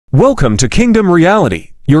Welcome to Kingdom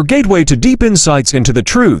Reality, your gateway to deep insights into the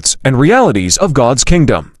truths and realities of God's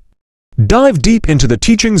kingdom. Dive deep into the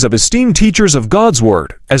teachings of esteemed teachers of God's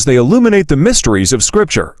Word as they illuminate the mysteries of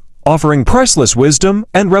Scripture, offering priceless wisdom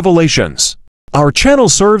and revelations. Our channel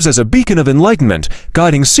serves as a beacon of enlightenment,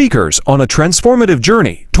 guiding seekers on a transformative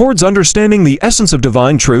journey towards understanding the essence of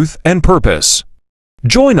divine truth and purpose.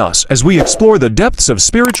 Join us as we explore the depths of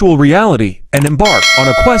spiritual reality and embark on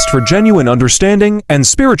a quest for genuine understanding and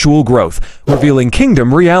spiritual growth, revealing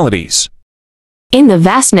kingdom realities. In the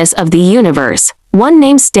vastness of the universe, one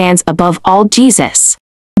name stands above all: Jesus.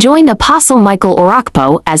 Join Apostle Micheal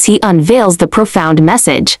Orokpo as he unveils the profound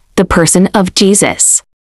message, the person of Jesus.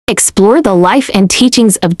 Explore the life and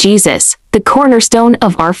teachings of Jesus, the cornerstone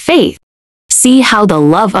of our faith. See how the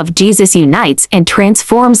love of Jesus unites and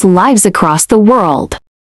transforms lives across the world.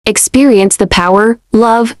 Experience the power,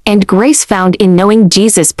 love, and grace found in knowing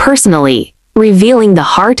Jesus personally, revealing the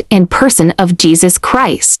heart and person of Jesus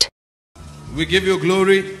Christ. We give you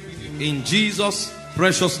glory in Jesus'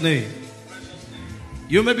 precious name.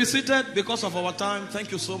 You may be seated because of our time.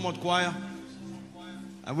 Thank you so much, choir.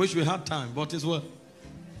 I wish we had time, but it's well.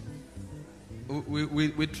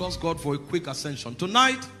 We trust God for a quick ascension.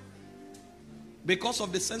 Tonight, because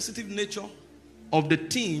of the sensitive nature of the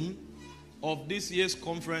theme of this year's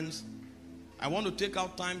conference, I want to take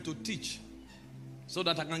out time to teach so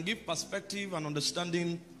that I can give perspective and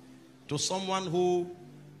understanding to someone who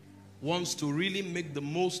wants to really make the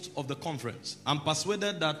most of the conference. I'm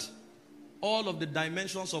persuaded that all of the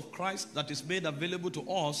dimensions of Christ that is made available to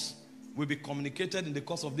us will be communicated in the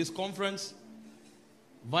course of this conference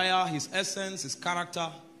via his essence, his character,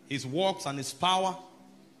 his works, and his power.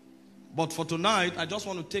 But for tonight, I just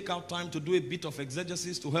want to take out time to do a bit of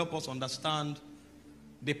exegesis to help us understand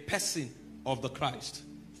the person of the Christ,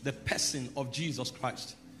 the person of Jesus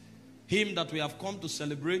Christ. Him that we have come to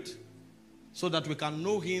celebrate so that we can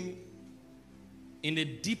know him in a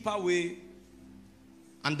deeper way,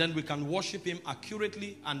 and then we can worship him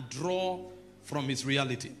accurately and draw from his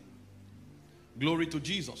reality. Glory to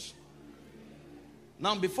Jesus.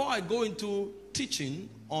 Now, before I go into teaching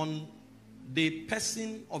on the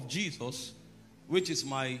person of Jesus, which is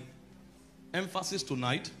my emphasis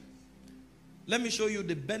tonight, let me show you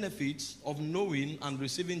the benefits of knowing and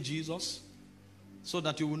receiving Jesus so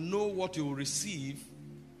that you will know what you will receive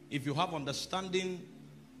if you have understanding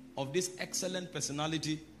of this excellent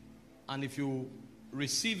personality, and if you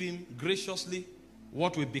receive him graciously,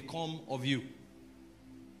 what will become of you.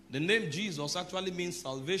 The name Jesus actually means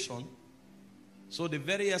salvation, so the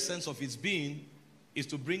very essence of his being is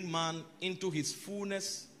to bring man into his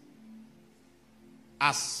fullness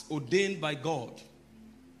as ordained by God.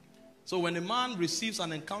 So when a man receives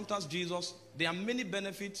and encounters Jesus, there are many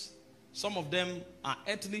benefits. Some of them are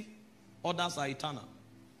earthly, others are eternal,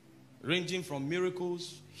 ranging from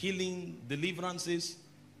miracles, healing, deliverances,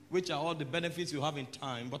 which are all the benefits you have in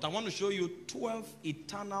time. But I want to show you 12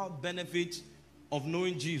 eternal benefits of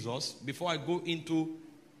knowing Jesus before I go into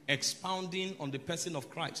expounding on the person of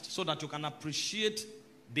Christ, so that you can appreciate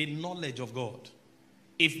the knowledge of God.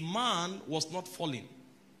 If man was not fallen,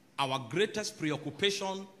 our greatest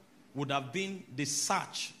preoccupation would have been the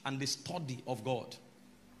search and the study of God.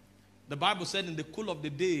 The Bible said in the cool of the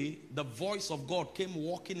day, the voice of God came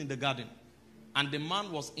walking in the garden, and the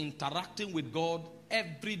man was interacting with God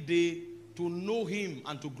every day to know him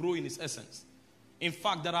and to grow in his essence. In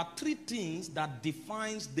fact, there are three things that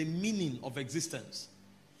defines the meaning of existence.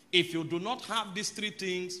 If you do not have these three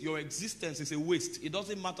things, your existence is a waste. It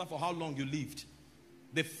doesn't matter for how long you lived.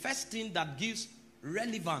 The first thing that gives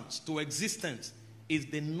relevance to existence is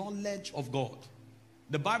the knowledge of God.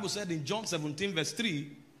 The Bible said in John 17 verse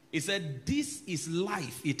 3, it said, "This is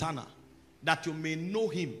life eternal, that you may know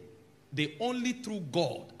him, the only true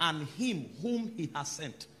God, and him whom he has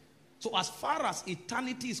sent." So as far as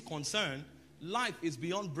eternity is concerned, life is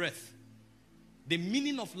beyond breath. The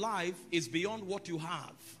meaning of life is beyond what you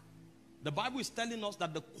have. The Bible is telling us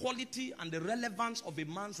that the quality and the relevance of a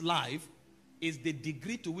man's life is the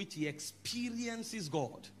degree to which he experiences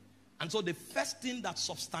God. And so the first thing that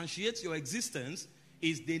substantiates your existence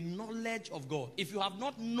is the knowledge of God. If you have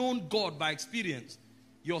not known God by experience,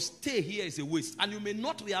 your stay here is a waste. And you may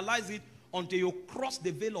not realize it until you cross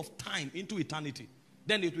the veil of time into eternity.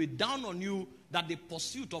 Then it will dawn on you that the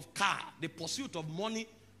pursuit of car, the pursuit of money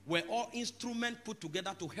were all instruments put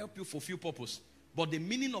together to help you fulfill purpose. But the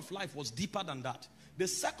meaning of life was deeper than that. The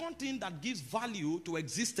second thing that gives value to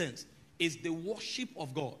existence is the worship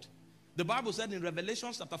of God. The Bible said in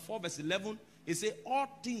Revelation chapter 4 verse 11, it says, "All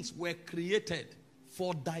things were created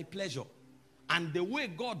for thy pleasure." And the way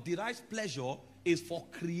God derives pleasure is for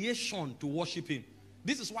creation to worship him.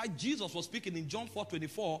 This is why Jesus was speaking in John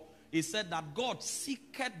 4:24. He said that God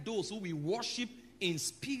seeketh those who will worship in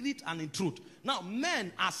spirit and in truth. Now,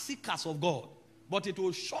 men are seekers of God. But it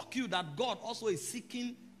will shock you that God also is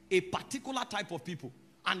seeking a particular type of people.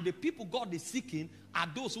 And the people God is seeking are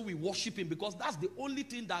those who will worship him, because that's the only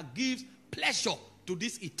thing that gives pleasure to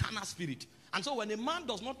this eternal spirit. And so when a man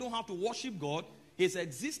does not know how to worship God, his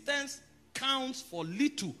existence counts for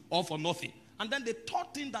little or for nothing. And then the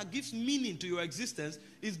third thing that gives meaning to your existence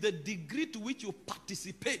is the degree to which you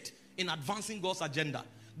participate in advancing God's agenda.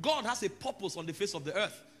 God has a purpose on the face of the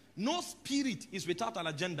earth. No spirit is without an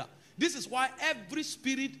agenda. This is why every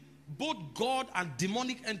spirit, both God and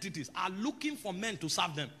demonic entities, are looking for men to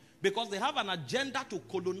serve them, because they have an agenda to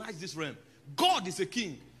colonize this realm. God is a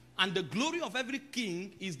king, and the glory of every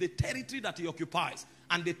king is the territory that he occupies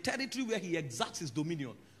and the territory where he exerts his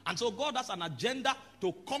dominion. And so God has an agenda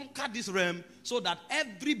to conquer this realm so that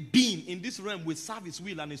every being in this realm will serve his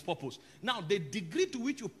will and his purpose. Now, the degree to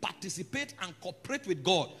which you participate and cooperate with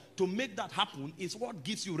God to make that happen is what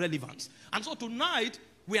gives you relevance. And so tonight,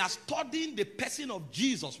 we are studying the person of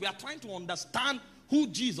Jesus. We are trying to understand who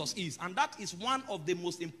Jesus is. And that is one of the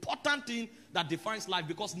most important things that defines life,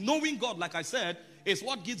 because knowing God, like I said, is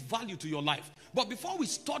what gives value to your life. But before we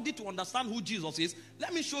study to understand who Jesus is,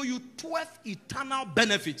 let me show you 12 eternal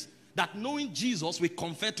benefits that knowing Jesus will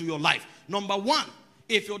confer to your life. Number one,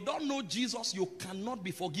 if you don't know Jesus, you cannot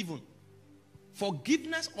be forgiven.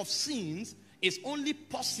 Forgiveness of sins is only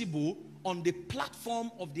possible on the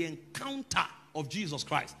platform of the encounter of Jesus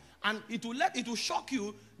Christ. And it will shock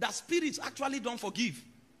you that spirits actually don't forgive.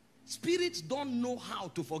 Spirits don't know how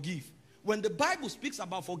to forgive. When the Bible speaks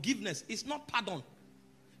about forgiveness, it's not pardon.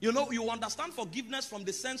 You know, you understand forgiveness from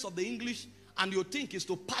the sense of the English, and you think it's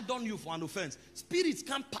to pardon you for an offense. Spirits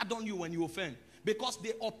can't pardon you when you offend, because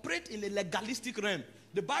they operate in a legalistic realm.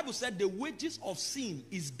 The Bible said the wages of sin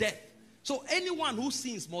is death. So anyone who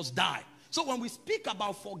sins must die. So when we speak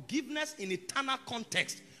about forgiveness in eternal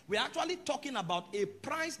context, we're actually talking about a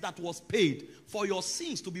price that was paid for your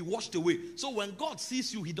sins to be washed away. So when God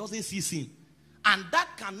sees you, he doesn't see sin. And that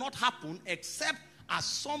cannot happen except as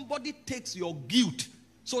somebody takes your guilt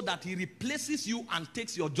so that he replaces you and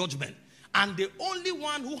takes your judgment. And the only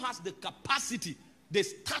one who has the capacity, the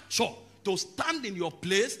stature to stand in your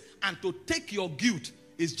place and to take your guilt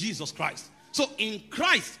is Jesus Christ. So in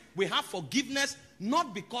Christ, we have forgiveness,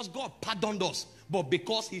 not because God pardoned us, but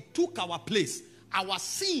because he took our place. Our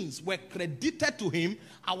sins were credited to him,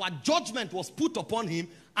 our judgment was put upon him,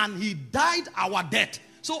 and he died our death.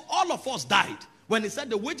 So all of us died. When he said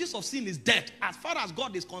the wages of sin is death, as far as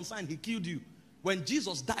God is concerned, he killed you. When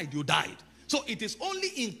Jesus died, you died. So it is only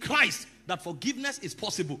in Christ that forgiveness is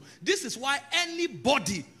possible. This is why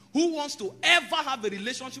anybody who wants to ever have a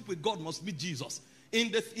relationship with God must meet Jesus. In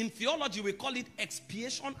theology, we call it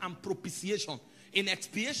expiation and propitiation. In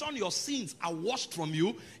expiation, your sins are washed from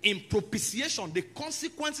you. In propitiation, the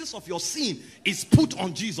consequences of your sin is put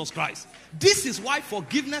on Jesus Christ. This is why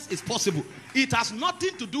forgiveness is possible. It has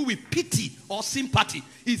nothing to do with pity or sympathy.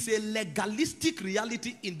 It's a legalistic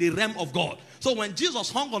reality in the realm of God. So when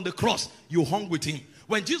Jesus hung on the cross, you hung with him.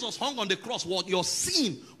 When Jesus hung on the cross, your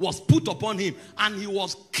sin was put upon him, and he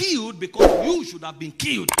was killed because you should have been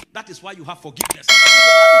killed. That is why you have forgiveness. The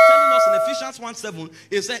Bible telling us in Ephesians 1:7,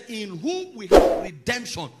 it said, in whom we have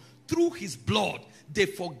redemption through his blood, the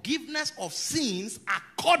forgiveness of sins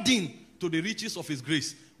according to the riches of his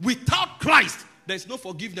grace. Without Christ, there is no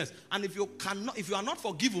forgiveness. And if you are not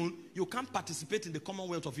forgiven, you can't participate in the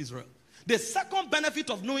commonwealth of Israel. The second benefit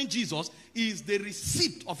of knowing Jesus is the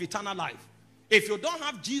receipt of eternal life. If you don't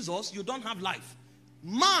have Jesus, you don't have life.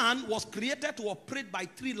 Man was created to operate by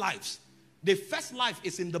 3 lives. The first life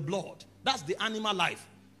is in the blood. That's the animal life.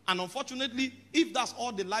 And unfortunately, if that's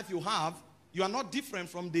all the life you have, you are not different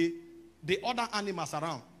from the other animals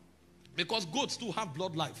around. Because goats too have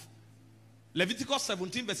blood life. Leviticus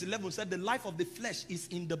 17 verse 11 said the life of the flesh is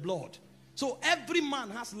in the blood. So every man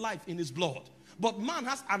has life in his blood. But man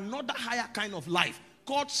has another higher kind of life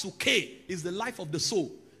called suke, is the life of the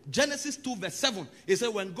soul. Genesis 2 verse 7, it said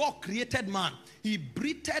when God created man, he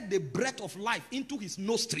breathed the breath of life into his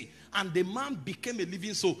nostril, and the man became a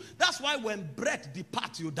living soul. That's why when breath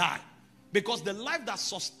departs, you die. Because the life that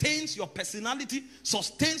sustains your personality,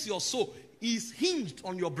 sustains your soul, is hinged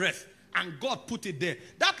on your breath, and God put it there.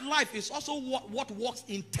 That life is also what works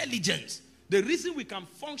intelligence. The reason we can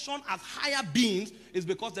function as higher beings is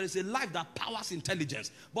because there is a life that powers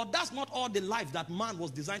intelligence. But that's not all the life that man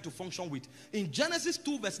was designed to function with. In Genesis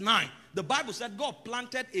 2 verse 9, the Bible said God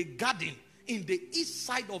planted a garden in the east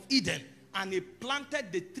side of Eden, and he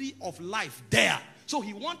planted the tree of life there. So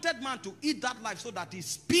he wanted man to eat that life so that his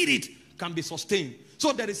spirit can be sustained.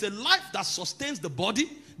 So there is a life that sustains the body,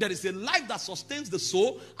 there is a life that sustains the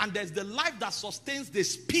soul, and there's the life that sustains the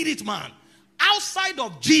spirit man. Outside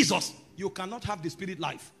of Jesus, you cannot have the spirit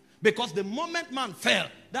life. Because the moment man fell,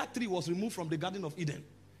 that tree was removed from the Garden of Eden.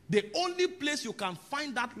 The only place you can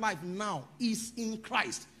find that life now is in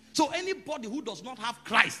Christ. So anybody who does not have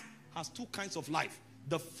Christ has two kinds of life,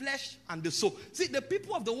 the flesh and the soul. See, the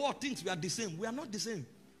people of the world think we are the same. We are not the same.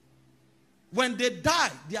 When they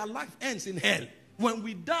die, their life ends in hell. When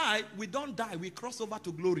we die, we don't die. We cross over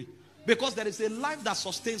to glory. Because there is a life that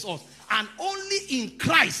sustains us. And only in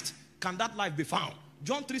Christ can that life be found.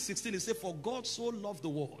 John 3:16, it says, for God so loved the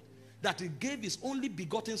world that he gave his only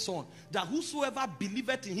begotten son, that whosoever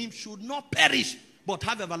believeth in him should not perish, but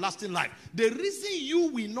have everlasting life. The reason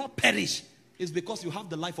you will not perish is because you have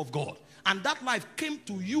the life of God. And that life came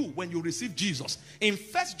to you when you received Jesus. In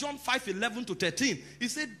 1 John 5:11 to 13, he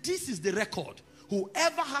said, this is the record.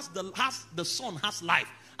 Whoever has the Son has life.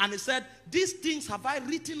 And he said, these things have I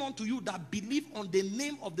written unto you that believe on the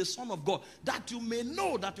name of the Son of God, that you may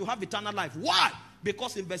know that you have eternal life. Why?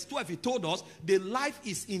 Because in verse 12 he told us the life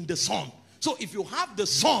is in the Son. So if you have the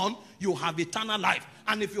Son, you have eternal life.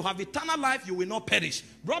 And if you have eternal life, you will not perish.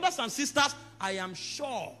 Brothers and sisters, I am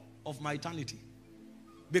sure of my eternity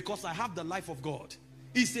because I have the life of God.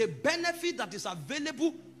 It's a benefit that is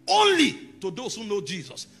available only to those who know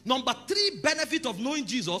Jesus. Number 3 benefit of knowing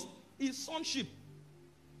Jesus is sonship.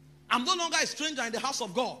 I'm no longer a stranger in the house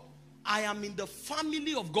of God. I am in the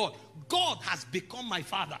family of God. God has become my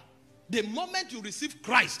father. The moment you receive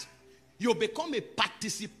Christ, you become a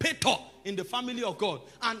participator in the family of God.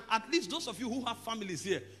 And at least those of you who have families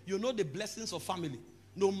here, you know the blessings of family.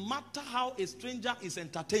 No matter how a stranger is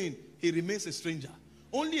entertained, he remains a stranger.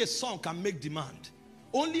 Only a son can make demand.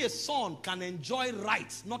 Only a son can enjoy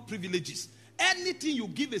rights, not privileges. Anything you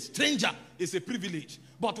give a stranger is a privilege.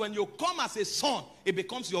 But when you come as a son, it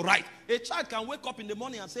becomes your right. A child can wake up in the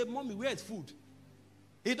morning and say, Mommy, where is food?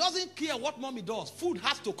 He doesn't care what mommy does. Food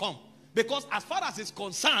has to come. Because as far as it's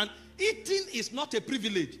concerned, eating is not a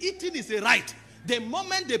privilege. Eating is a right. The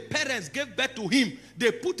moment the parents gave birth to him,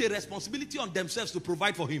 they put a responsibility on themselves to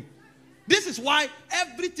provide for him. This is why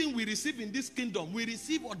everything we receive in this kingdom, we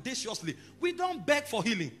receive audaciously. We don't beg for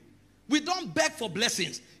healing. We don't beg for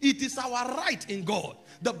blessings. It is our right in God.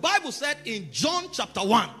 The Bible said in John chapter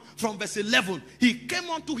 1, from verse 11, he came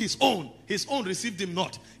unto his own received him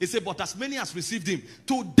not. He said, but as many as received him,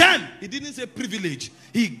 to them, he didn't say privilege.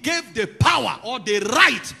 He gave the power or the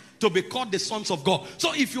right to be called the sons of God.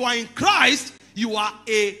 So if you are in Christ, you are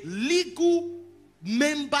a legal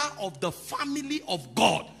member of the family of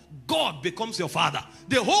God. God becomes your father.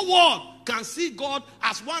 The whole world can see God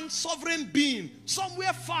as one sovereign being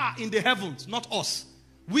somewhere far in the heavens, not us.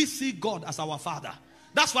 We see God as our father.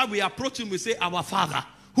 That's why we approach him, we say, our Father,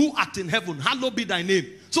 who art in heaven, hallowed be thy name.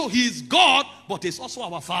 So he is God, but he's also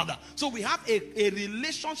our father. So we have a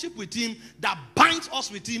relationship with him that binds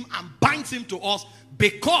us with him and binds him to us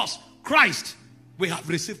because Christ, we have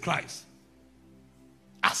received Christ.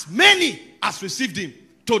 As many as received him,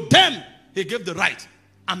 to them he gave the right.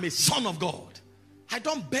 I'm a son of God. I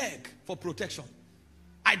don't beg for protection.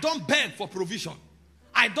 I don't beg for provision.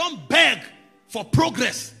 I don't beg for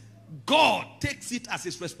progress. God takes it as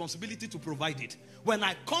his responsibility to provide it. When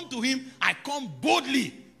I come to him, I come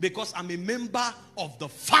boldly because I'm a member of the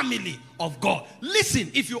family of God. Listen,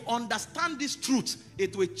 if you understand this truth,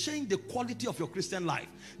 it will change the quality of your Christian life.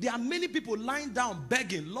 There are many people lying down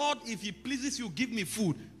begging, Lord, if it pleases you, give me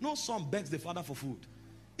food. No son begs the father for food.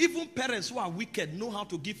 Even parents who are wicked know how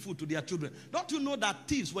to give food to their children. Don't you know that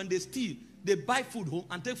thieves, when they steal, they buy food home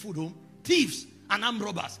and take food home? Thieves and armed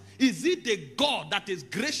robbers. Is it a God that is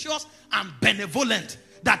gracious and benevolent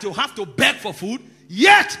that you have to beg for food?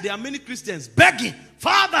 Yet there are many Christians begging,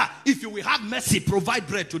 Father, if you will have mercy, provide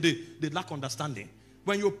bread today. They lack understanding.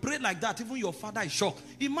 When you pray like that, even your father is shocked.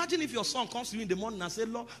 Imagine if your son comes to you in the morning and says,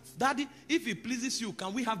 Lord, Daddy, if it pleases you,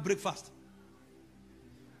 can we have breakfast?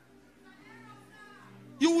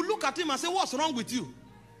 You will look at him and say, what's wrong with you?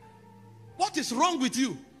 What is wrong with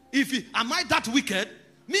you? Am I that wicked?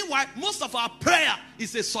 Meanwhile, most of our prayer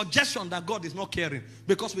is a suggestion that God is not caring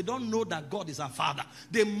because we don't know that God is our Father.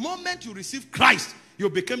 The moment you receive Christ, you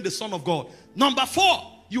became the Son of God. Number 4,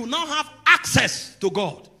 you now have access to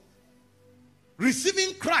God.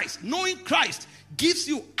 Receiving Christ, knowing Christ, gives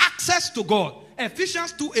you access to God.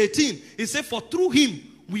 Ephesians 2:18, it says, for through him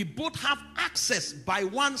we both have access by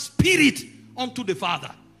one Spirit unto the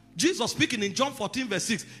Father. Jesus speaking in John 14 verse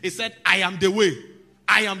 6, he said, I am the way,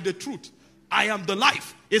 I am the truth, I am the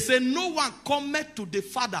life. He said, no one cometh to the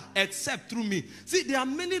Father except through me. See, there are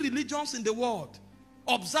many religions in the world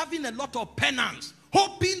observing a lot of penance,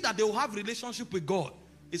 hoping that they will have relationship with God.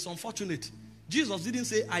 It's unfortunate. Jesus didn't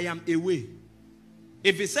say, I am a way.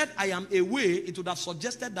 If he said, I am a way, it would have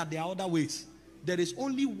suggested that there are other ways. There is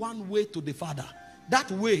only one way to the Father. That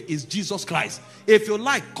way is Jesus Christ. If you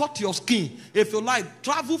like, cut your skin. If you like,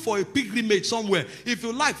 travel for a pilgrimage somewhere. If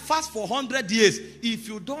you like, fast for 100 years. If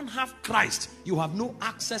you don't have Christ, you have no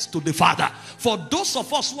access to the Father. For those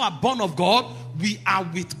of us who are born of God, we are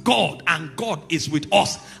with God and God is with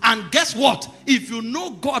us. And guess what? If you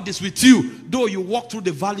know God is with you, though you walk through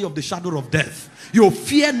the valley of the shadow of death, you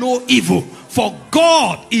fear no evil, for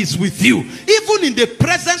God is with you. Even in the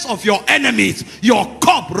presence of your enemies, your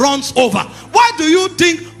cup runs over. Why do you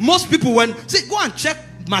think most people, when see, go and check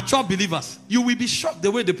mature believers, you will be shocked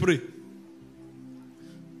the way they pray.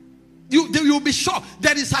 You will be shocked.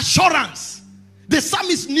 There is assurance. The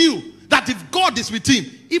psalmist knew that if God is with him,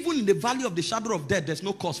 even in the valley of the shadow of death, there's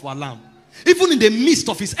no cause for alarm. Even in the midst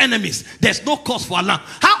of his enemies, there's no cause for alarm.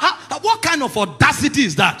 What kind of audacity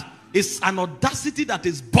is that? It's an audacity that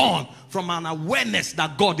is born from an awareness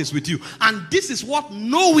that God is with you. And this is what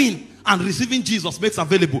knowing and receiving Jesus makes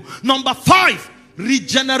available. Number 5,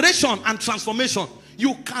 regeneration and transformation.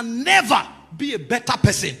 You can never be a better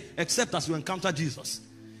person except as you encounter Jesus.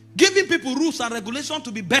 Giving people rules and regulations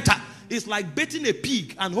to be better is like baiting a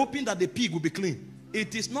pig and hoping that the pig will be clean.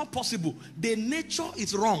 It is not possible. The nature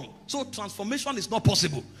is wrong. So transformation is not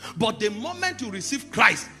possible. But the moment you receive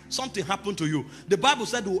Christ, something happened to you. The Bible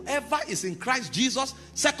said whoever is in Christ Jesus,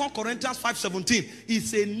 2 Corinthians 5:17,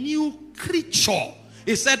 is a new creature.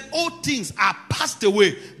 It said all things are passed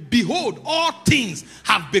away. Behold, all things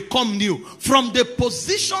have become new. From the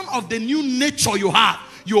position of the new nature you have,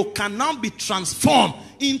 you can now be transformed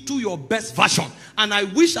into your best version. And I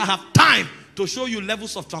wish I have time to show you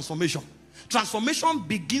levels of transformation. Transformation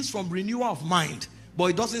begins from renewal of mind, but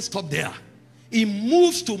it doesn't stop there. It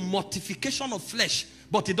moves to mortification of flesh,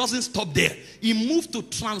 but it doesn't stop there. It moves to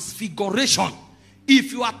transfiguration.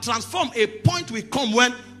 If you are transformed, a point will come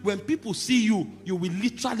when people see you, you will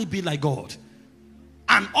literally be like God.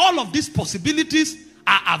 And all of these possibilities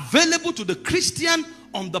are available to the Christian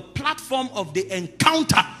on the platform of the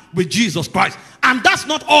encounter with Jesus Christ. And that's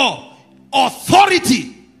not all.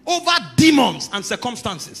 Authority over demons and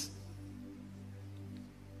circumstances.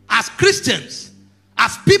 As Christians,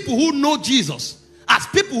 as people who know Jesus, as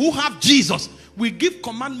people who have Jesus, we give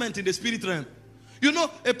commandment in the spirit realm. You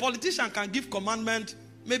know, a politician can give commandment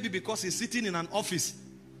maybe because he's sitting in an office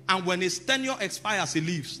and when his tenure expires, he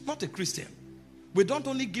leaves. Not a Christian. We don't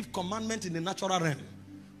only give commandment in the natural realm.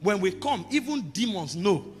 When we come, even demons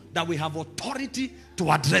know that we have authority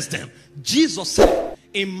to address them. Jesus said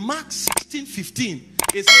in Mark 16:15,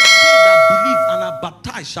 he said, they that believe and are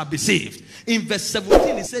baptized shall be saved. In verse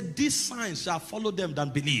 17, he said, these signs shall follow them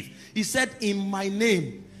that believe. He said, in my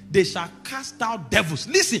name, they shall cast out devils.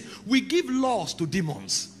 Listen, we give laws to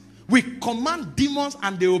demons. We command demons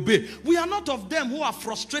and they obey. We are not of them who are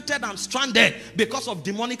frustrated and stranded because of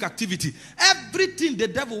demonic activity. Everything the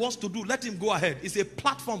devil wants to do, let him go ahead. It's a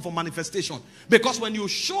platform for manifestation. Because when you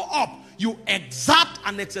show up, you exert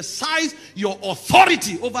and exercise your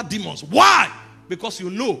authority over demons. Why? Because you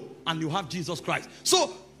know and you have Jesus Christ.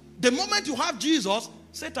 So, the moment you have Jesus,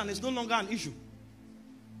 Satan is no longer an issue.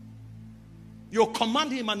 You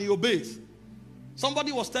command him and he obeys.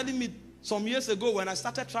 Somebody was telling me some years ago when I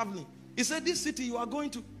started traveling. He said, this city you are going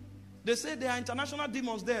to, they say there are international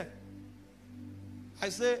demons there. I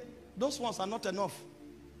say, those ones are not enough.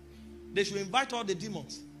 They should invite all the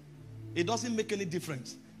demons. It doesn't make any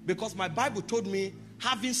difference. Because my Bible told me,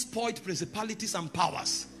 having spoiled principalities and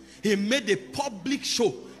powers, he made a public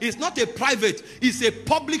show. It's not a private, it's a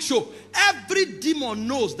public show. Every demon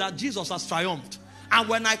knows that Jesus has triumphed. And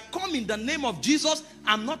when I come in the name of Jesus,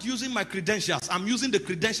 I'm not using my credentials. I'm using the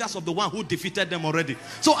credentials of the one who defeated them already.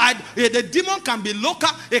 So the demon can be local,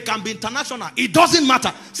 it can be international. It doesn't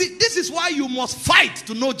matter. See, this is why you must fight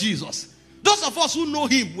to know Jesus. Those of us who know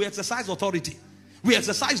him, we exercise authority. We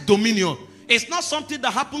exercise dominion. It's not something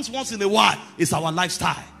that happens once in a while. It's our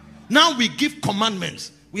lifestyle. Now we give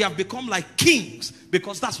commandments. We have become like kings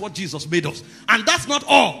because that's what Jesus made us. And that's not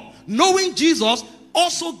all. Knowing Jesus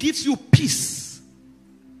also gives you peace.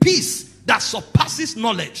 Peace that surpasses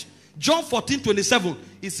knowledge. John 14:27,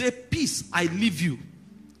 he said, peace I leave you.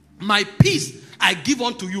 My peace I give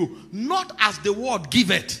unto you. Not as the world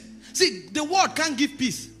giveth. See, the world can't give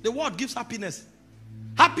peace. The world gives happiness.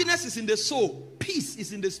 Happiness is in the soul. Peace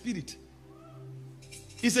is in the spirit.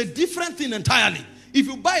 It's a different thing entirely. If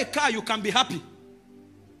you buy a car, you can be happy.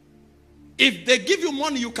 If they give you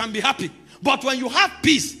money, you can be happy. But when you have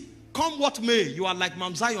peace, come what may, you are like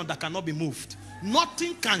Mount Zion that cannot be moved.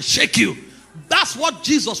 Nothing can shake you. That's what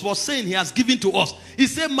Jesus was saying he has given to us. He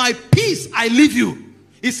said, my peace I leave you.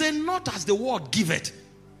 He said, not as the world giveth.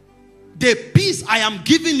 The peace I am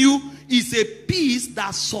giving you is a peace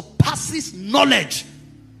that surpasses knowledge.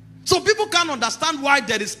 So people can't understand why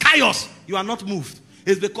there is chaos. You are not moved.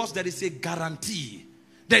 It's because there is a guarantee.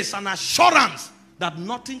 There is an assurance that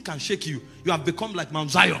nothing can shake you. You have become like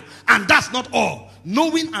Mount Zion. And that's not all.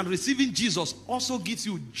 Knowing and receiving Jesus also gives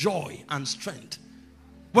you joy and strength.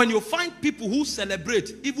 When you find people who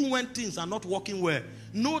celebrate, even when things are not working well,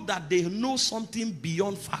 know that they know something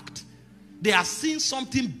beyond fact. They are seeing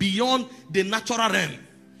something beyond the natural realm.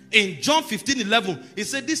 In John 15:11, he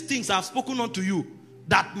said, these things I have spoken unto you,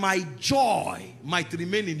 that my joy might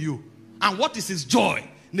remain in you. And what is his joy?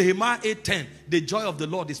 Nehemiah 8:10, the joy of the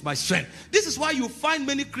Lord is my strength. This is why you find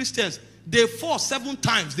many Christians, they fall 7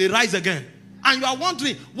 times, they rise again. And you are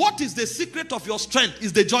wondering, what is the secret of your strength?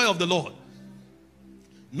 Is the joy of the Lord.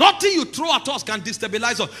 Nothing you throw at us can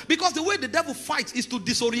destabilize us. Because the way the devil fights is to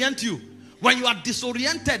disorient you. When you are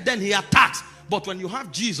disoriented, then he attacks. But when you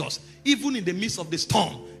have Jesus, even in the midst of the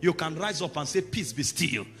storm, you can rise up and say, peace be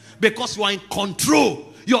still. Because you are in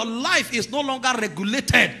control. Your life is no longer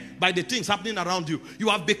regulated by the things happening around you. You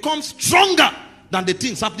have become stronger than the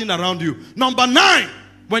things happening around you. Number 9,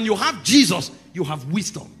 when you have Jesus, you have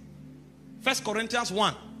wisdom. 1 Corinthians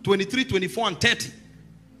 1, 23, 24, and 30.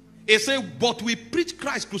 It says, but we preach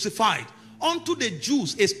Christ crucified, unto the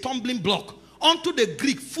Jews a stumbling block, unto the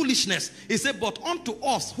Greek foolishness. He said, but unto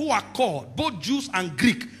us who are called, both Jews and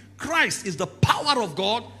Greek, Christ is the power of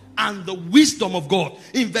God and the wisdom of God.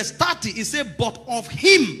 In verse 30, he said, but of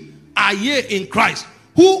him are ye in Christ,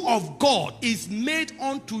 who of God is made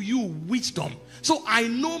unto you wisdom. So I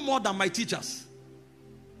know more than my teachers.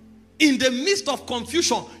 In the midst of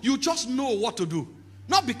confusion, you just know what to do.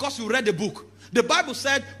 Not because you read a book. The Bible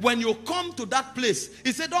said, when you come to that place,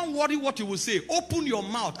 it said, don't worry what you will say. Open your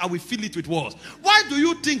mouth, I will fill it with words. Why do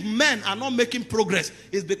you think men are not making progress?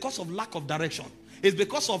 It's because of lack of direction. It's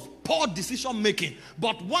because of poor decision making.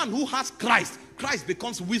 But one who has Christ, Christ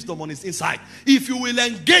becomes wisdom on his inside. If you will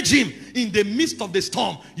engage him in the midst of the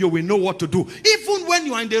storm, you will know what to do. Even when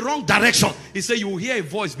you are in the wrong direction, he said you will hear a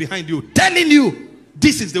voice behind you telling you,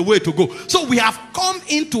 this is the way to go. So we have come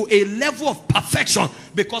into a level of perfection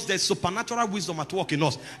because there's supernatural wisdom at work in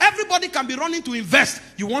us. Everybody can be running to invest.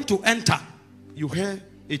 You want to enter. You hear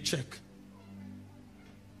a check.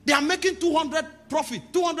 They are making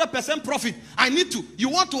 200% profit. I need to. You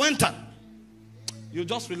want to enter. You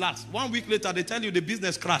just relax. 1 week later, they tell you the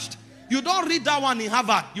business crashed. You don't read that one in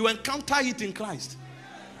Harvard. You encounter it in Christ.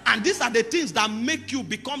 And these are the things that make you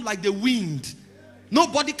become like the wind.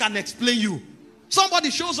 Nobody can explain you. Somebody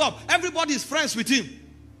shows up. Everybody is friends with him.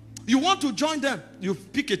 You want to join them. You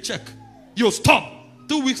pick a check. You stop.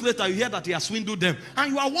 2 weeks later, you hear that he has swindled them.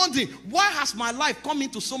 And you are wondering, why has my life come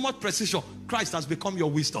into so much precision? Christ has become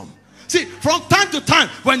your wisdom. See, from time to time,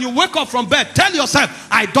 when you wake up from bed, tell yourself,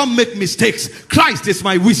 I don't make mistakes. Christ is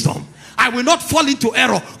my wisdom. I will not fall into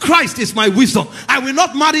error. Christ is my wisdom. I will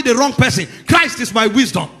not marry the wrong person. Christ is my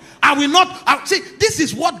wisdom. I will not. See, this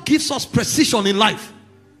is what gives us precision in life.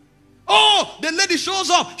 Oh, the lady shows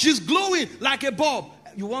up. She's glowing like a bulb.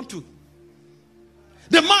 You want to.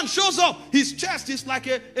 The man shows up. His chest is like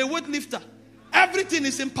a weightlifter. Everything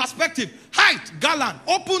is in perspective. Height, gallant,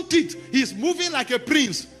 open teeth. He's moving like a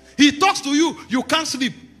prince. He talks to you. You can't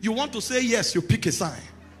sleep. You want to say yes. You pick a sign.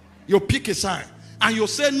 You pick a sign. And you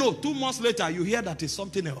say no. 2 months later, you hear that it's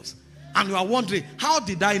something else. And you are wondering, how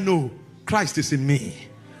did I know Christ is in me?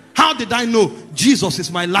 How did I know Jesus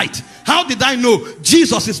is my light? How did I know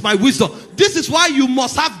Jesus is my wisdom? This is why you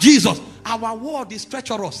must have Jesus. Our world is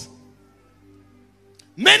treacherous.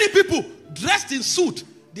 Many people dressed in suit,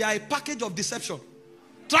 they are a package of deception.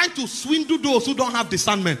 Trying to swindle those who don't have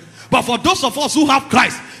discernment. But for those of us who have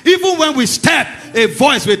Christ, even when we step, a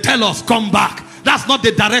voice will tell us, come back. That's not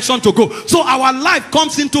the direction to go. So our life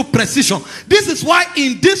comes into precision. This is why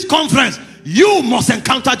in this conference, you must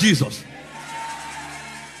encounter Jesus.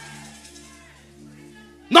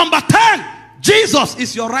 Number 10, Jesus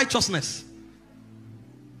is your righteousness.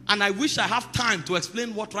 And I wish I have time to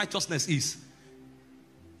explain what righteousness is.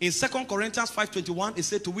 In 2 Corinthians 5:21, it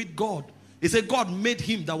said to wit God. It said God made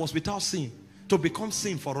him that was without sin to become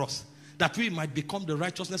sin for us, that we might become the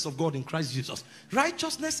righteousness of God in Christ Jesus.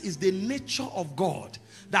 Righteousness is the nature of God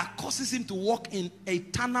that causes him to walk in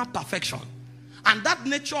eternal perfection. And that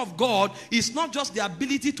nature of God is not just the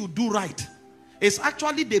ability to do right. It's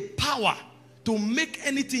actually the power to make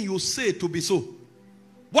anything you say to be so.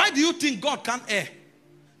 Why do you think God can't err?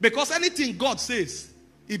 Because anything God says,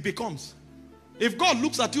 it becomes. If God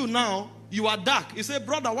looks at you now, you are dark. He says,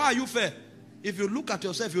 brother, why are you fair? If you look at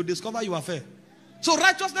yourself, you'll discover you are fair. So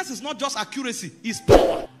righteousness is not just accuracy, it's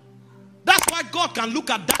power. That's why God can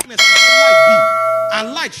look at darkness and say light be.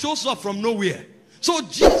 And light shows up from nowhere. So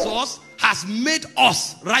Jesus has made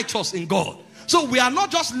us righteous in God. So we are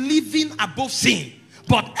not just living above sin,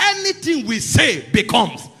 but anything we say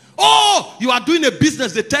becomes. Oh, you are doing a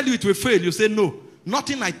business, they tell you it will fail. You say no,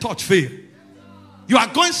 nothing I touch fail. You are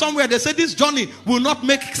going somewhere, they say this journey will not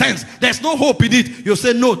make sense. There's no hope in it. You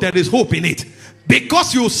say no, there is hope in it.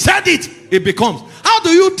 Because you said it, it becomes. How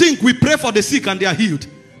do you think we pray for the sick and they are healed?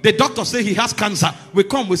 The doctor say he has cancer. We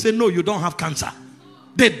come, we say no, you don't have cancer.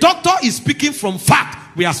 The doctor is speaking from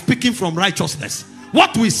fact. We are speaking from righteousness.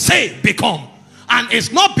 What we say become. And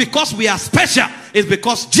it's not because we are special. It's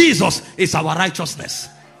because Jesus is our righteousness.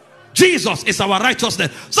 Jesus is our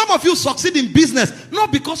righteousness. Some of you succeed in business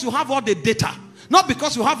not because you have all the data, not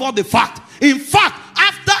because you have all the fact. In fact,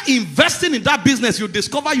 after investing in that business, you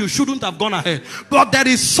discover you shouldn't have gone ahead. But there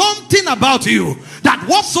is something about you that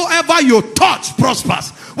whatsoever you touch prospers.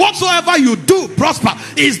 Whatsoever you do prosper.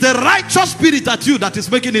 Is the righteous spirit at you that is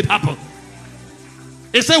making it happen.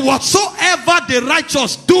 It says, whatsoever the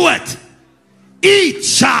righteous doeth, it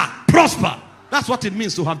shall prosper. That's what it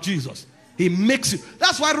means to have Jesus. He makes you.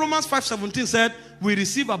 That's why Romans 5:17 said, we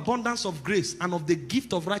receive abundance of grace and of the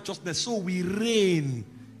gift of righteousness, so we reign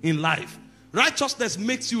in life. Righteousness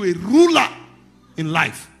makes you a ruler in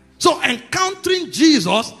life. So encountering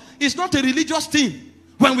Jesus is not a religious thing.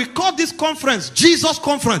 When we call this conference Jesus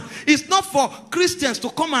Conference, it's not for Christians to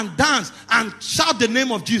come and dance and shout the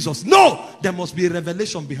name of Jesus. No, there must be a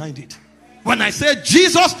revelation behind it. When I say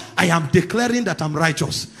Jesus, I am declaring that I'm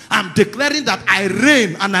righteous. I'm declaring that I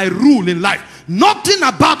reign and I rule in life. Nothing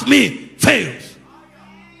about me fails.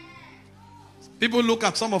 People look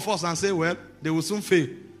at some of us and say, well, they will soon fail.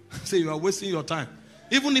 Say, you are wasting your time.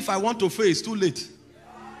 Even if I want to fail, it's too late.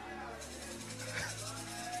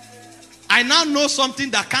 I now know something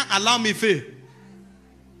that can't allow me fail.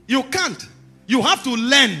 You can't. You have to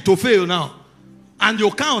learn to fail now. And you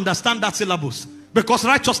can't understand that syllabus. Because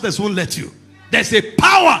righteousness won't let you. There's a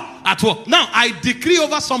power at work. Now, I decree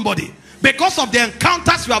over somebody. Because of the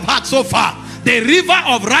encounters you have had so far, the river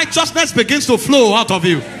of righteousness begins to flow out of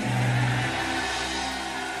you.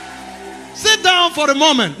 Sit down for a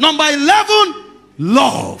moment. Number 11,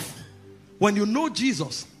 love. When you know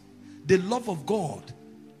Jesus, the love of God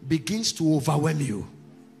begins to overwhelm you.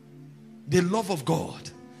 The love of God.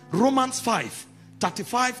 Romans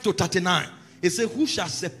 5:35 to 39. It says, who shall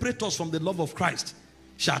separate us from the love of Christ?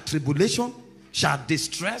 Shall tribulation, shall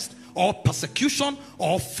distress, or persecution,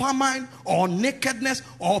 or famine, or nakedness,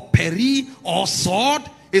 or peril, or sword?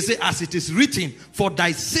 It says, as it is written, for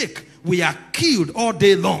thy sake we are killed all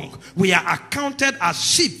day long. We are accounted as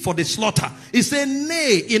sheep for the slaughter. He said,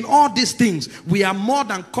 nay, in all these things we are more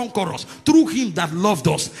than conquerors through him that loved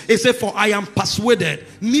us. He said, for I am persuaded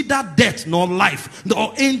neither death nor life,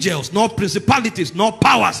 nor angels, nor principalities, nor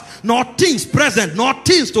powers, nor things present, nor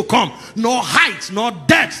things to come, nor height, nor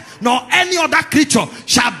depth, nor any other creature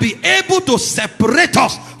shall be able to separate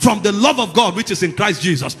us from the love of God which is in Christ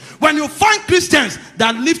Jesus. When you find Christians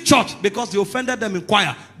that leave church because they offended them in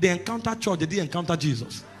choir, they encounter church, they didn't encounter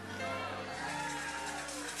Jesus.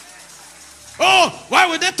 Oh, why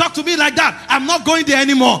would they talk to me like that? I'm not going there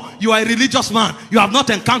anymore. You are a religious man. You have not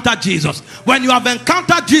encountered Jesus. When you have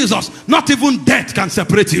encountered Jesus, not even death can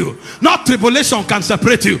separate you. Not tribulation can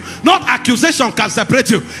separate you. Not accusation can separate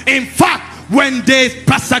you. In fact, when they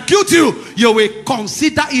persecute you, you will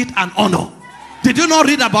consider it an honor. Did you not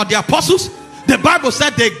read about the apostles? The Bible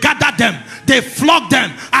said they gathered them, they flogged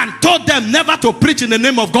them, and told them never to preach in the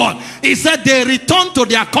name of God. He said they returned to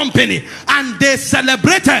their company and they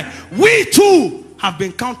celebrated. We too have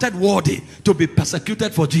been counted worthy to be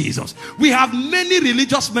persecuted for Jesus. We have many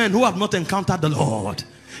religious men who have not encountered the Lord.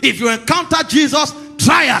 If you encounter Jesus,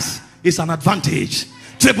 trials is an advantage.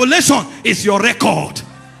 Tribulation is your record.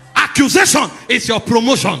 Accusation is your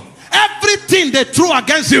promotion. Everything they throw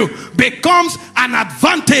against you becomes an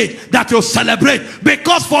advantage that you celebrate,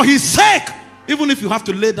 because for his sake, even if you have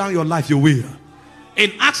to lay down your life, you will.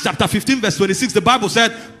 In Acts chapter 15 verse 26, the Bible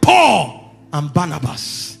said, Paul and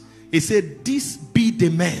Barnabas, he said, these be the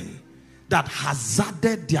men that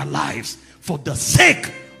hazarded their lives for the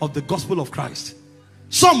sake of the gospel of Christ.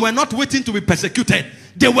 Some were not waiting to be persecuted.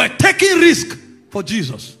 They were taking risk for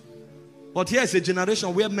Jesus. But here is a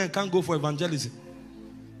generation where men can't go for evangelism.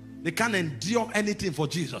 They can't endure anything for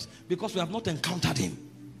Jesus because we have not encountered him.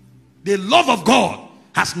 The love of God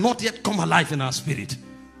has not yet come alive in our spirit.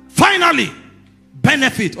 Finally,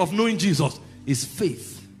 benefit of knowing Jesus is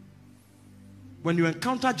faith. When you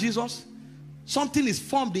encounter Jesus, something is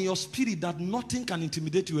formed in your spirit that nothing can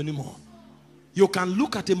intimidate you anymore. You can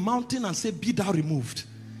look at a mountain and say, be thou removed.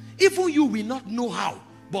 Even you will not know how,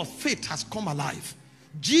 but faith has come alive.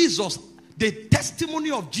 Jesus, the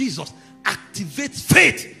testimony of Jesus activates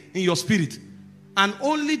faith in your spirit. And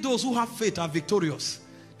only those who have faith are victorious.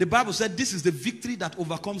 The Bible said this is the victory that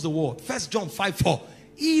overcomes the world. 1 John 5:4.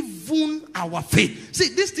 Even our faith.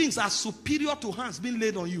 See, these things are superior to hands being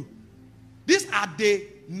laid on you. These are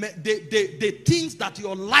the things that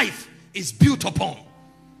your life is built upon.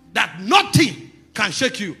 That nothing can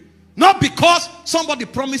shake you. Not because somebody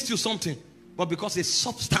promised you something, but because a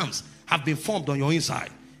substance have been formed on your inside.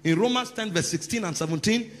 In Romans 10 verse 16 and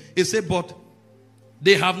 17, it said, but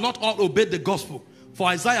they have not all obeyed the gospel. For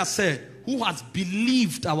Isaiah said, who has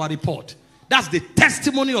believed our report? That's the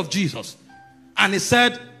testimony of Jesus. And he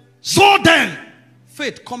said, so then,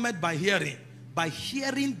 faith cometh by hearing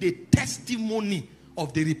the testimony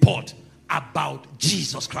of the report about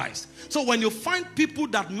Jesus Christ. So when you find people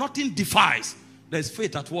that nothing defies, there's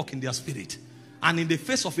faith at work in their spirit. And in the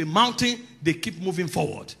face of a mountain, they keep moving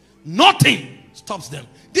forward. Nothing stops them.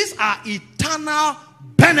 These are eternal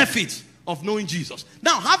benefits of knowing Jesus.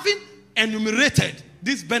 Now, having enumerated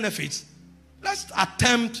these benefits, let's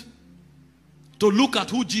attempt to look at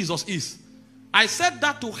who Jesus is. I said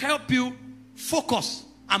that to help you focus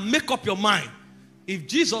and make up your mind. If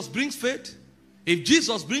Jesus brings faith, if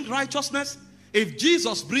Jesus brings righteousness, if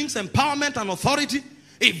Jesus brings empowerment and authority,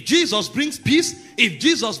 if Jesus brings peace, if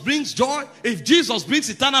Jesus brings joy, if Jesus brings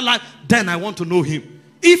eternal life, then I want to know him.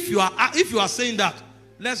 If you are saying that,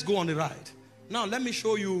 let's go on the ride. Now let me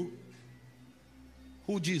show you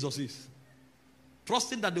who Jesus is.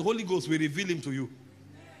 Trusting that the Holy Ghost will reveal him to you.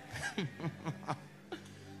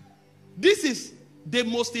 This is the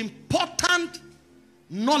most important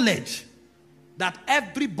knowledge that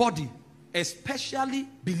everybody, especially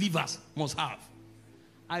believers, must have.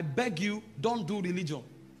 I beg you, don't do religion.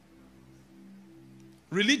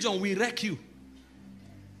 Religion will wreck you.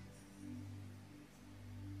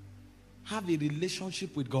 Have a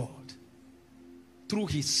relationship with God through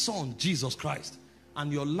his son, Jesus Christ,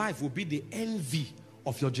 and your life will be the envy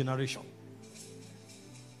of your generation.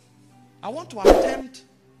 I want to attempt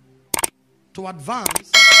to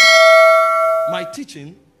advance my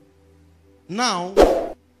teaching now,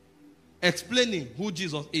 explaining who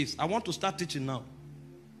Jesus is. I want to start teaching now.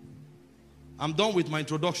 I'm done with my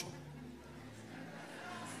introduction.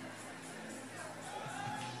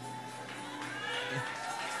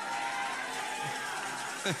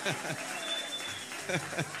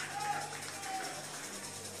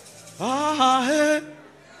 Hey,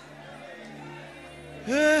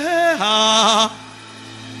 hey,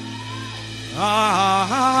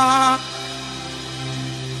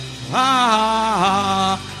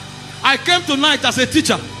 I came tonight as a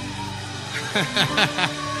teacher.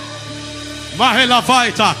 Mahela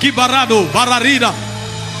Vaita, Kibarado, Bararida,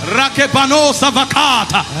 Rakebano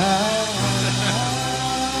Savakata.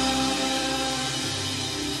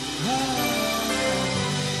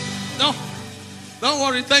 No, don't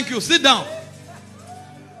worry, thank you. Sit down.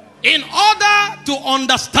 In order to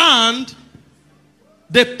understand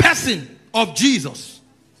the person of Jesus,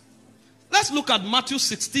 let's look at Matthew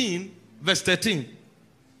 16, verse 13.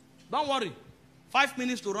 Don't worry. 5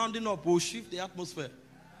 minutes to rounding up will shift the atmosphere.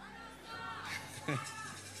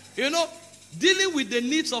 You know, dealing with the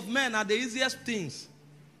needs of men are the easiest things.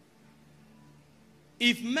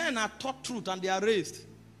 If men are taught truth and they are raised,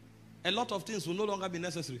 a lot of things will no longer be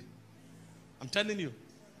necessary. I'm telling you.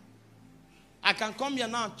 I can come here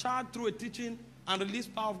now, charge through a teaching and release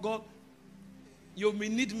power of God. You may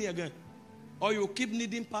need me again. Or you keep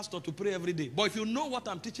needing pastor to pray every day. But if you know what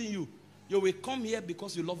I'm teaching you, you will come here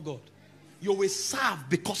because you love God. You will serve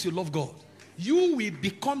because you love God. You will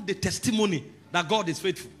become the testimony that God is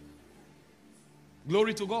faithful.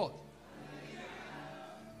 Glory to God.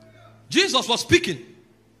 Jesus was speaking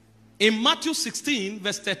in Matthew 16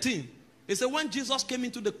 verse 13. He said, when Jesus came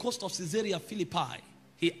into the coast of Caesarea Philippi,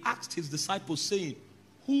 he asked his disciples saying,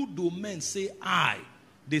 who do men say I,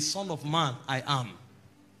 the Son of Man, I am?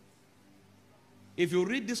 If you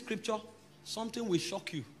read this scripture, something will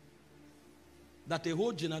shock you. That a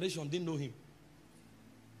whole generation didn't know him.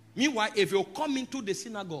 Meanwhile, if you come into the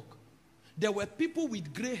synagogue, there were people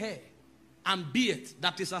with gray hair and beard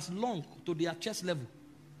that is as long to their chest level.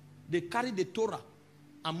 They carry the Torah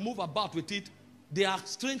and move about with it. They are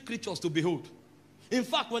strange creatures to behold. In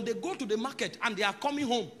fact, when they go to the market and they are coming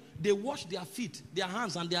home, they wash their feet, their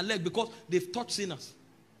hands and their legs because they've touched sinners.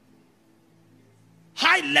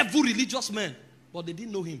 High-level religious men, but they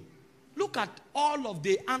didn't know him. Look at all of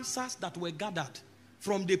the answers that were gathered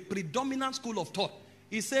from the predominant school of thought.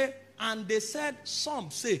 He said, and they said,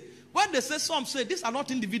 some say. When they say some say, these are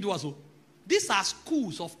not individuals. These are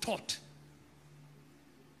schools of thought.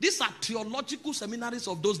 These are theological seminaries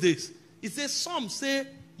of those days. It says some say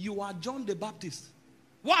you are John the Baptist.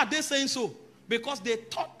 Why are they saying so? Because they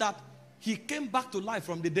thought that he came back to life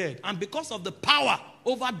from the dead. And because of the power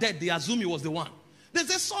over death, they assume he was the one. They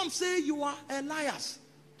say some say you are Elias.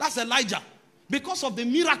 That's Elijah. Because of the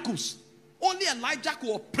miracles. Only Elijah could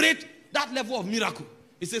operate that level of miracle.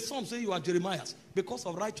 He says some say you are Jeremiah. Because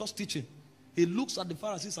of righteous teaching. He looks at the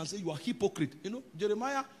Pharisees and says you are hypocrite. You know,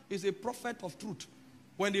 Jeremiah is a prophet of truth.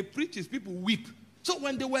 When they preach, his people weep. So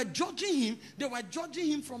when they were judging him, they were judging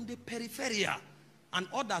him from the periphery. And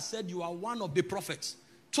others said you are one of the prophets.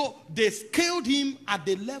 So they scaled him at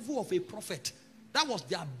the level of a prophet. That was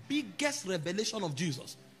their biggest revelation of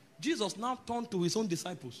Jesus. Jesus now turned to his own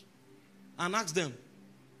disciples and asked them,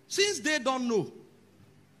 since they don't know,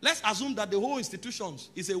 let's assume that the whole institution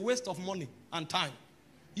is a waste of money and time.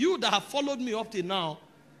 You that have followed me up till now,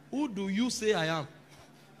 who do you say I am?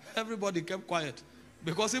 Everybody kept quiet.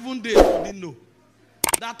 Because even they didn't know.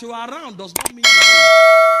 That you are around does not mean you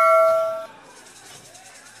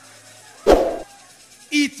know.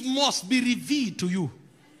 It must be revealed to you.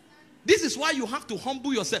 This is why you have to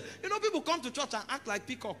humble yourself. You know, people come to church and act like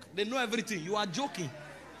peacock. They know everything. You are joking.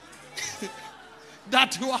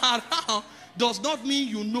 That you are around does not mean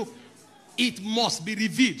you know. It must be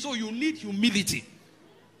revealed. So you need humility.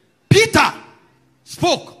 Peter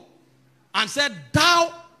spoke and said,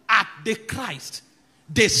 thou art the Christ,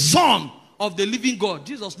 the Son of the living God.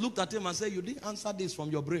 Jesus looked at him and said, you didn't answer this from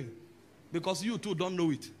your brain because you too don't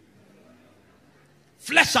know it.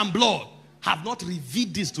 Flesh and blood have not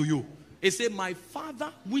revealed this to you. He said, my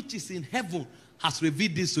Father which is in heaven has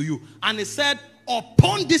revealed this to you. And he said,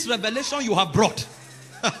 upon this revelation you have brought,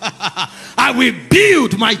 I will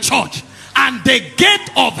build my church, and the gate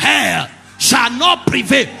of hell shall not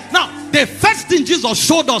prevail. Now, the first thing Jesus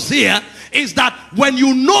showed us here is that when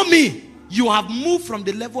you know me, you have moved from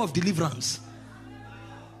the level of deliverance.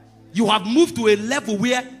 You have moved to a level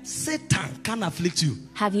where Satan can afflict you.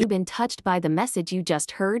 Have you been touched by the message you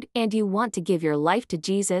just heard and you want to give your life to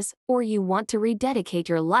Jesus, or you want to rededicate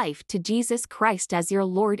your life to Jesus Christ as your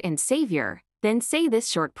Lord and Savior? Then say this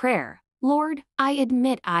short prayer. Lord, I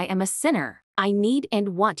admit I am a sinner. I need and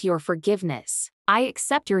want your forgiveness. I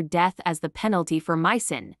accept your death as the penalty for my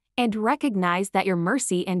sin, and recognize that your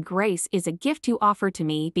mercy and grace is a gift you offer to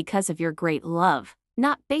me because of your great love,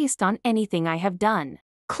 not based on anything I have done.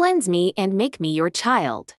 Cleanse me and make me your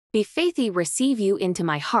child. Be faithfully receive you into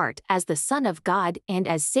my heart as the Son of God and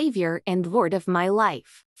as Savior and Lord of my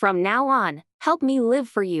life. From now on, help me live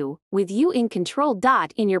for you, with you in control.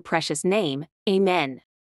 In your precious name, amen.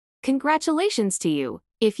 Congratulations to you.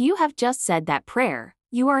 If you have just said that prayer,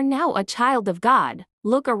 you are now a child of God.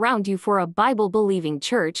 Look around you for a Bible-believing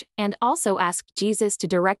church and also ask Jesus to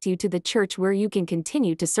direct you to the church where you can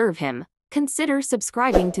continue to serve him. Consider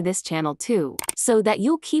subscribing to this channel too, so that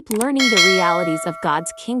you'll keep learning the realities of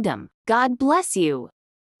God's kingdom. God bless you.